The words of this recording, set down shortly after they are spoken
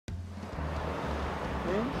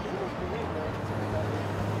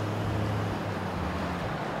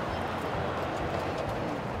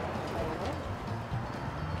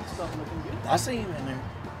I see him in there.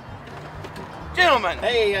 Gentlemen!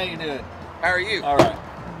 Hey, how you doing? How are you? All right.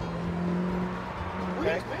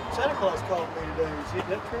 Okay. Santa Claus called me today.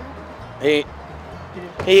 Is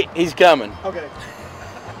that true? He's coming. Okay.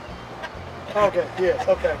 Okay, yes,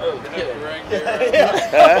 okay. Huh?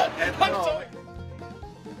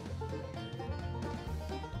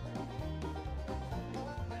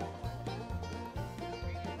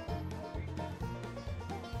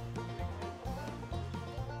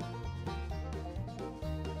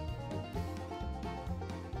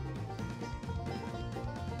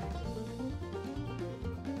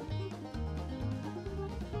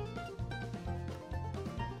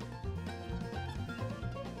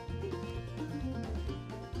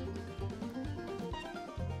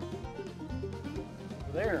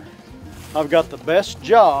 There. I've got the best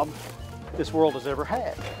job this world has ever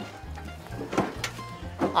had.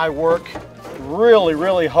 I work really,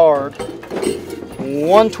 really hard,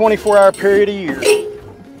 one 24-hour period a year.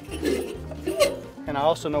 And I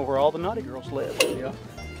also know where all the naughty girls live. Yeah.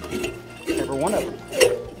 Every one of them.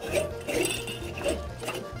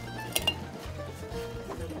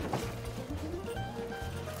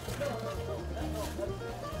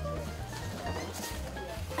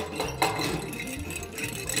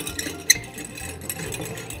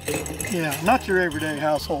 Yeah, not your everyday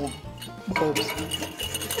household folks.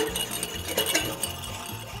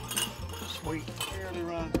 Sweet. Barely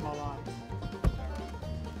runs my life.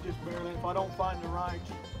 Just barely, if I don't find the right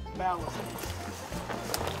balance.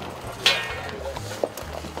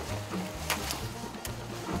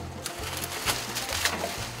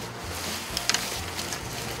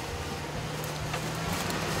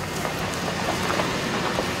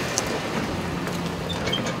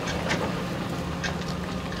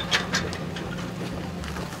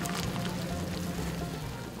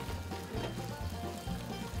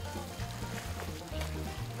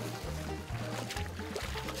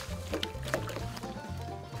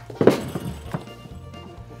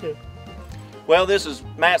 Well, this is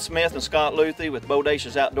Matt Smith and Scott Luthy with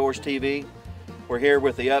Bowdacious Outdoors TV. We're here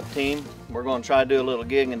with the Upteam. We're going to try to do a little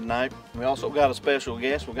gigging tonight. We also got a special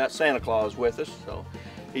guest. We got Santa Claus with us, so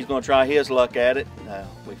he's going to try his luck at it.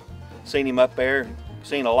 We've seen him up there,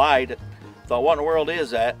 seen a light. Thought, what in the world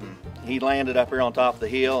is that? And he landed up here on top of the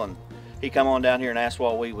hill, and he come on down here and asked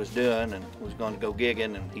what we was doing, and was going to go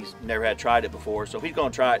gigging, and he's never had tried it before, so he's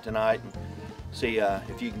going to try it tonight and see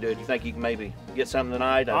if you can do it. You think you can maybe get something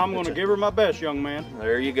tonight? I'm going to give her my best, young man.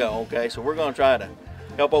 There you go. Okay, so we're going to try to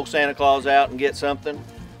help old Santa Claus out and get something.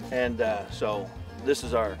 And so this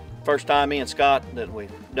is our first time, me and Scott, that we've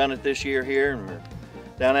done it this year here, and we're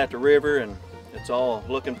down at the river, and it's all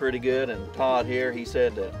looking pretty good. And Todd here, he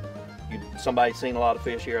said that somebody's seen a lot of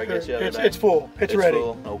fish here, I guess, the other day. It's full. It's ready.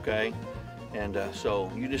 Full. Okay. And so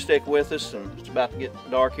you just stick with us, and it's about to get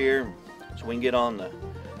dark here, so we can get on the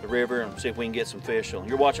river and see if we can get some fish. So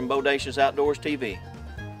you're watching Bowdacious Outdoors TV.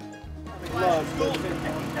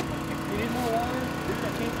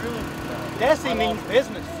 Desi means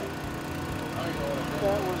business.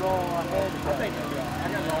 That was all I had. I think I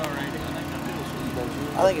got it all right.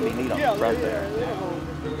 I think it'd be neat on the front there.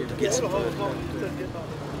 To get some food.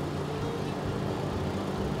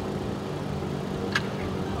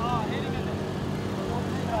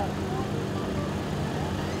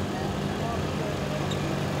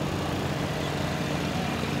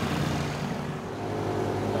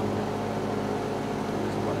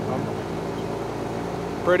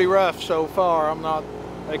 Pretty rough so far. I'm not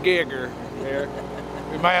a gigger here.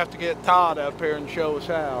 We may have to get Todd up here and show us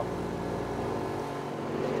how.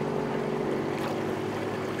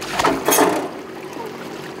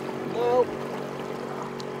 Nope.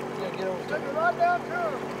 Gotta get over to right down to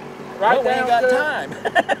him. Right down got to time.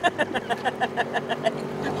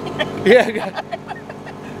 Yeah.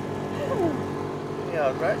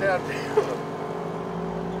 Yeah, right down to him.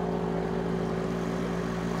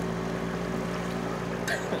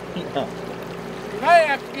 We may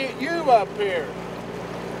have to get you up here.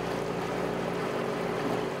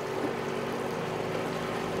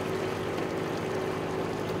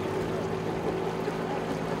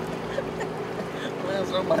 Well,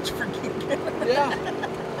 so much for gigging. Yeah.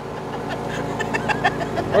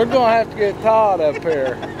 We're gonna have to get Todd up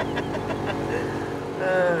here.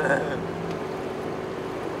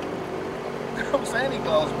 Santa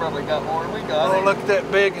Claus probably got more than we got. Oh, look at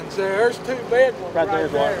that big one there. There's two big ones Right there.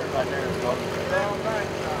 there's one. Right there. Down right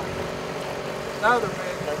side. Another big one.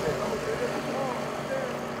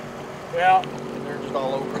 Yeah. They're just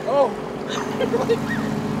all over. Oh.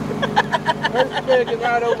 There's chicken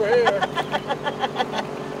right over here.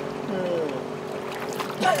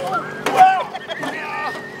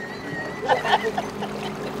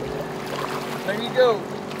 There you go.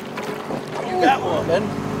 You got one, man.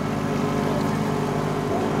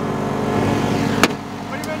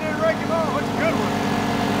 Put him in there and rake him off. That's a good one.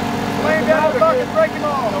 Lay him down in the bucket and break him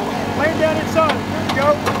off. Lay him down inside. There you go.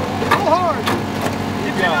 Go hard.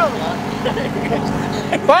 Get you another.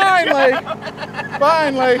 Finally!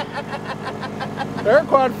 Finally! There are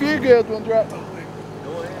quite a few good ones right there.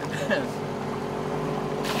 Go ahead.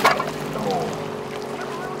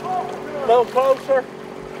 A little closer.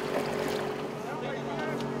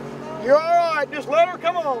 You're all right. Just let her.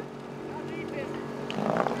 Come on.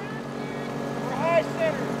 We're high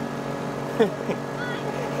center.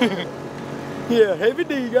 Yeah, heavy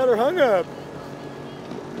D. You got her hung up.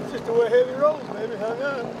 It's just the way heavy rolls, baby. Hung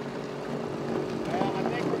up. Well, I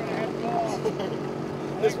think we're going to have to go.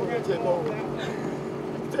 This one's going to tip over.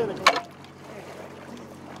 Technically.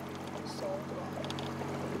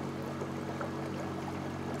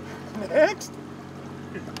 Next.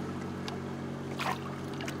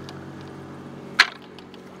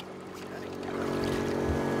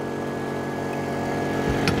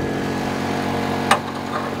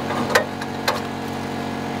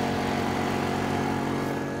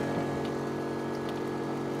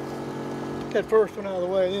 That first one out of the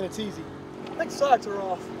way, then it's easy. I think sights are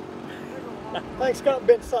off. I think Scott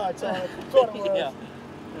bent sights on it. That's what it was. Yeah.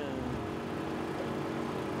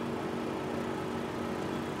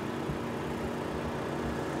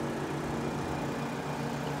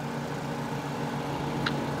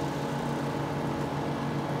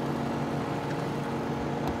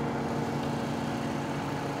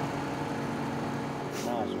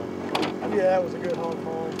 Nice one. Yeah, that was a good hog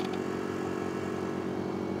haul.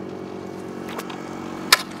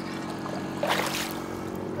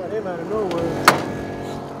 Got him out of nowhere.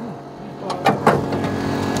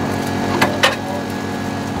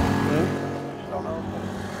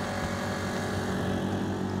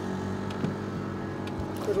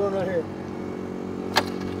 There's one right here.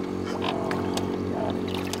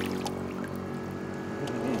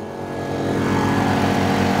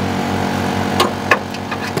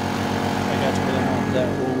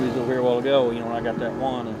 Ago, you know, when I got that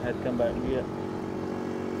one and had to come back and get.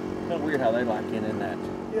 Kind of weird how they like in that.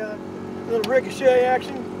 Yeah, a little ricochet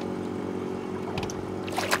action.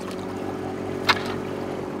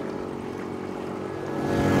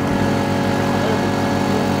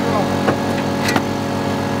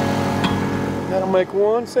 That'll make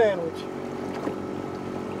one sandwich.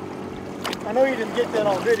 I know you didn't get that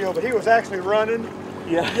on video, but he was actually running.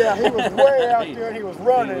 Yeah. Yeah, he was way out there and he was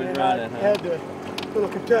running, He was and running, I had to little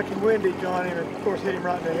Kentucky windage on him, and of course hit him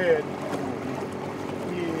right in the head.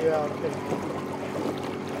 Yeah, okay.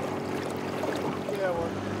 Yeah, well.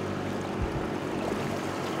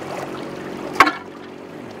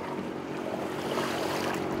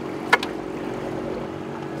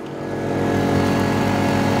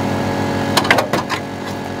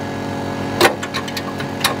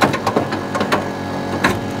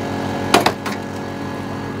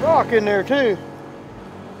 Rock in there too.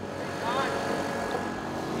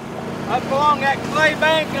 Up along that clay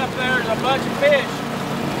bank up there, there's a bunch of fish.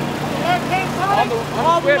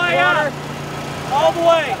 All the way out. All the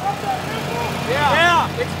way. Yeah,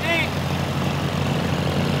 it's deep.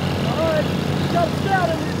 All right, got a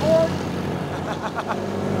scouting report.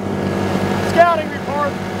 Scouting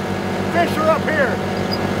report. Fish are up here.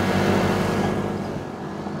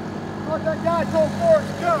 Look, that guy told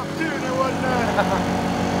Forrest to come too, and there wasn't none.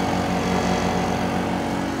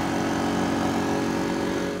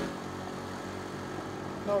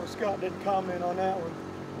 Notice Scott didn't comment on that one.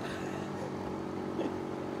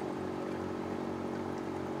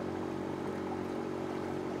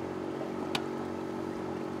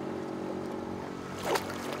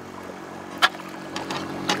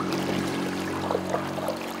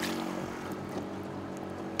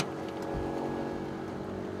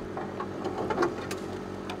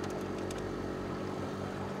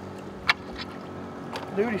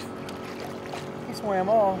 Dude, he swam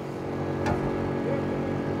off.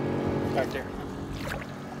 Right there.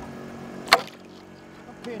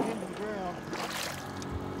 I'm pinned into the ground.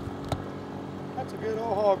 That's a good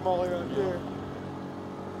old hog molly right there.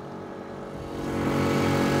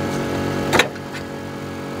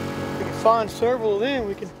 If we can find several of them,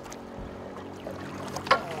 we can.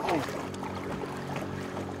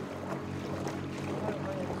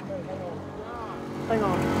 Hang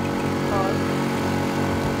on.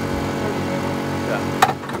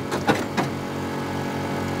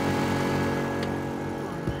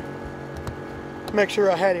 Make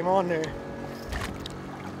sure I had him on there.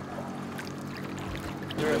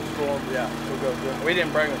 During the storm, yeah, we'll go through it. We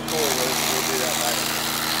didn't bring a score with us, we'll do that later.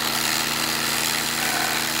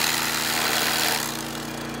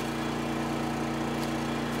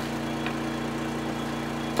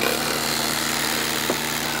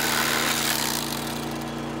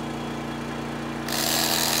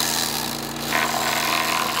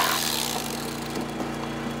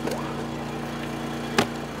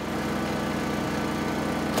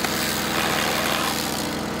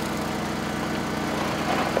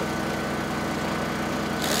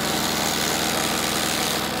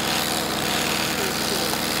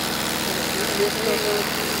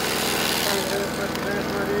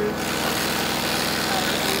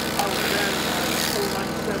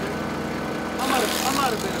 I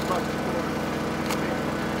might have been a buck before.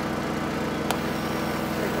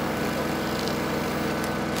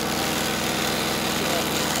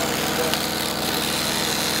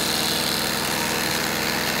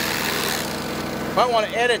 Might want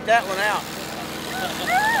to edit that one out.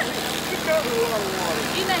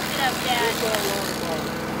 You messed it up, Dad.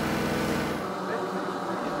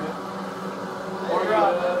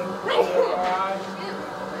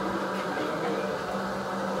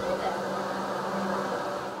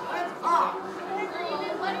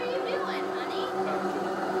 What are you doing, honey?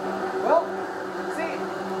 Well, see,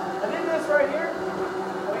 I did this right here,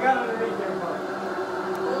 but I got underneath there first.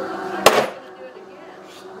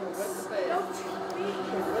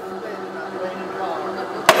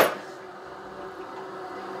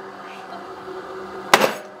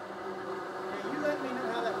 You let me know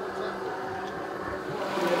how that works out.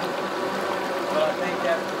 Well, I think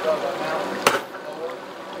that's because I'm out.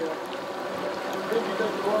 Maybe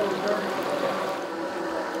because the water was dirty.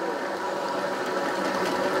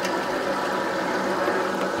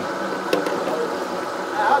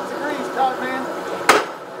 How's the grease, Todd, man?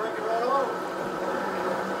 Break it right on.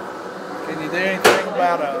 Can you do anything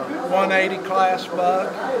about a 180 class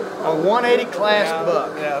buck? A 180 class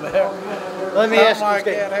buck. Yeah, there. Let me Something ask you, like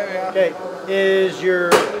okay, that, yeah. okay, is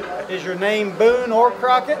your name Boone or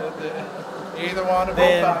Crockett? Either one of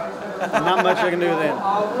Then them. not much I can do then.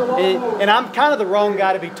 And I'm kind of the wrong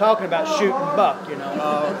guy to be talking about shooting buck, you know.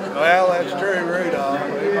 Well, that's true, Rudolph.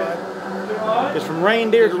 It's from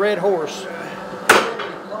reindeer to red horse.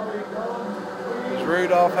 Does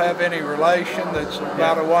Rudolph have any relation that's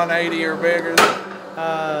about a 180 or bigger?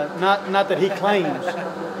 Not that he claims.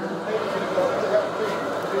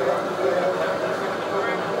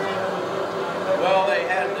 Well, they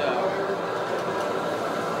had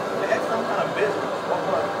some kind of business. What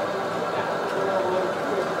was it?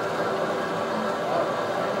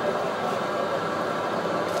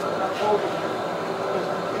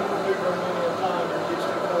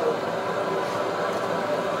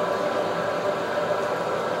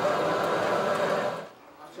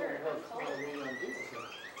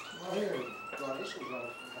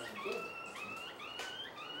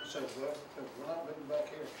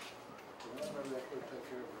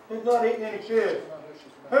 He's not eating any kids.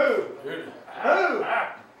 Who? Who? What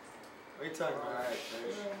are you talking about?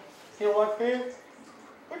 You don't like fish?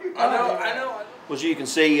 What are you talking about? I know. Well, as you can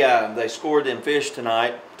see, they scored them fish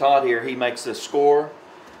tonight. Todd here, he makes the score,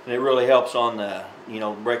 and it really helps on the,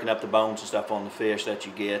 breaking up the bones and stuff on the fish that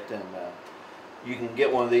you get. And you can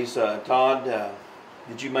get one of these. Todd,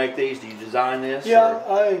 did you make these? Did you design this? Yeah,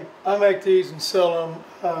 or? I make these and sell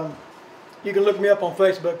them. You can look me up on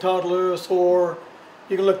Facebook, Todd Lewis, or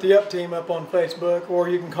you can look the Upteam up on Facebook, or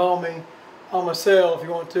you can call me on my cell if you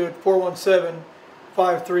want to at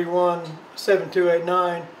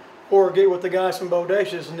 417-531-7289, or get with the guys from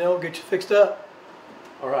Bowdacious and they'll get you fixed up.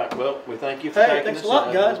 All right. Well, we thank you for taking us. Hey, thanks a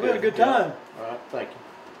lot, guys. We had a good time. All right. Thank you.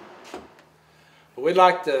 Well, we'd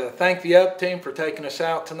like to thank the Upteam for taking us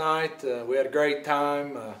out tonight. We had a great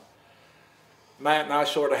time. Matt and I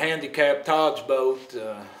sort of handicapped Todd's boat.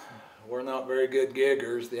 We're not very good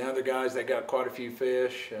giggers. The other guys, they got quite a few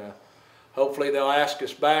fish. Hopefully they'll ask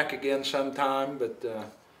us back again sometime, but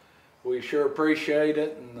we sure appreciate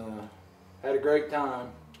it and had a great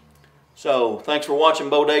time. So, thanks for watching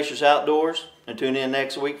Bowdacious Outdoors, and tune in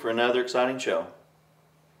next week for another exciting show.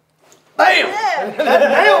 Bam!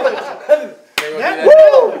 That nailed it!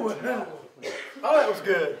 Woo! Oh, that was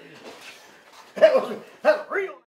good. That was real.